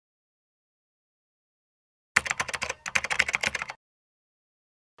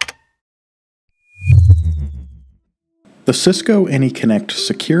The Cisco Anyconnect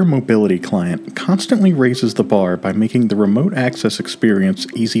Secure Mobility Client constantly raises the bar by making the remote access experience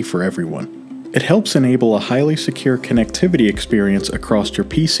easy for everyone. It helps enable a highly secure connectivity experience across your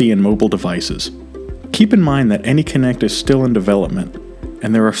PC and mobile devices. Keep in mind that Anyconnect is still in development,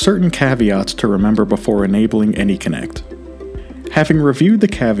 and there are certain caveats to remember before enabling Anyconnect. Having reviewed the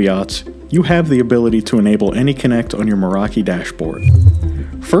caveats, you have the ability to enable Anyconnect on your Meraki Dashboard.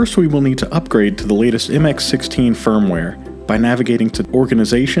 First, we will need to upgrade to the latest MX16 firmware by navigating to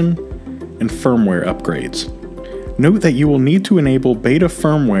Organization and Firmware Upgrades. Note that you will need to enable beta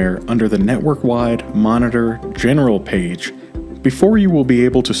firmware under the Network-Wide Monitor General page before you will be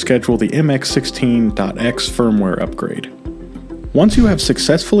able to schedule the MX16.X firmware upgrade. Once you have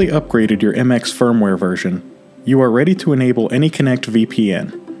successfully upgraded your MX firmware version, you are ready to enable Anyconnect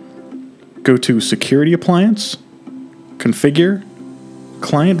VPN. Go to Security Appliance, Configure,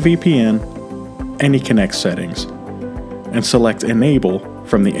 Client VPN, Anyconnect Settings, and select Enable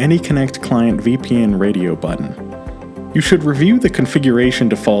from the Anyconnect Client VPN radio button. You should review the configuration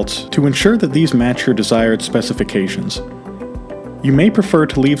defaults to ensure that these match your desired specifications. You may prefer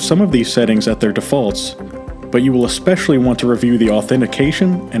to leave some of these settings at their defaults, but you will especially want to review the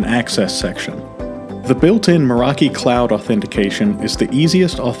Authentication and Access section. The built-in Meraki Cloud Authentication is the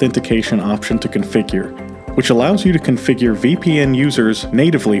easiest authentication option to configure, which allows you to configure VPN users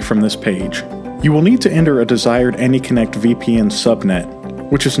natively from this page. You will need to enter a desired Anyconnect VPN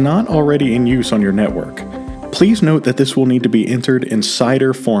subnet, which is not already in use on your network. Please note that this will need to be entered in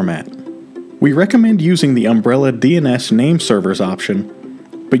CIDR format. We recommend using the Umbrella DNS name servers option,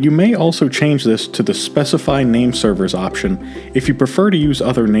 but you may also change this to the Specify Name Servers option if you prefer to use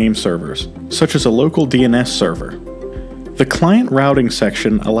other name servers, such as a local DNS server. The Client Routing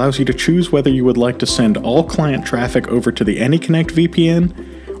section allows you to choose whether you would like to send all client traffic over to the Anyconnect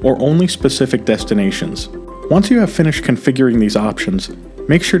VPN or only specific destinations. Once you have finished configuring these options,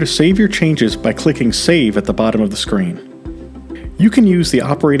 make sure to save your changes by clicking Save at the bottom of the screen. You can use the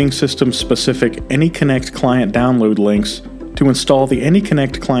operating system specific Anyconnect client download links to install the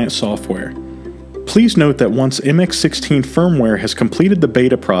Anyconnect client software. Please note that once MX16 firmware has completed the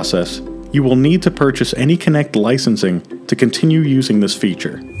beta process, you will need to purchase Anyconnect licensing to continue using this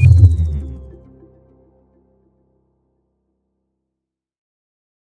feature.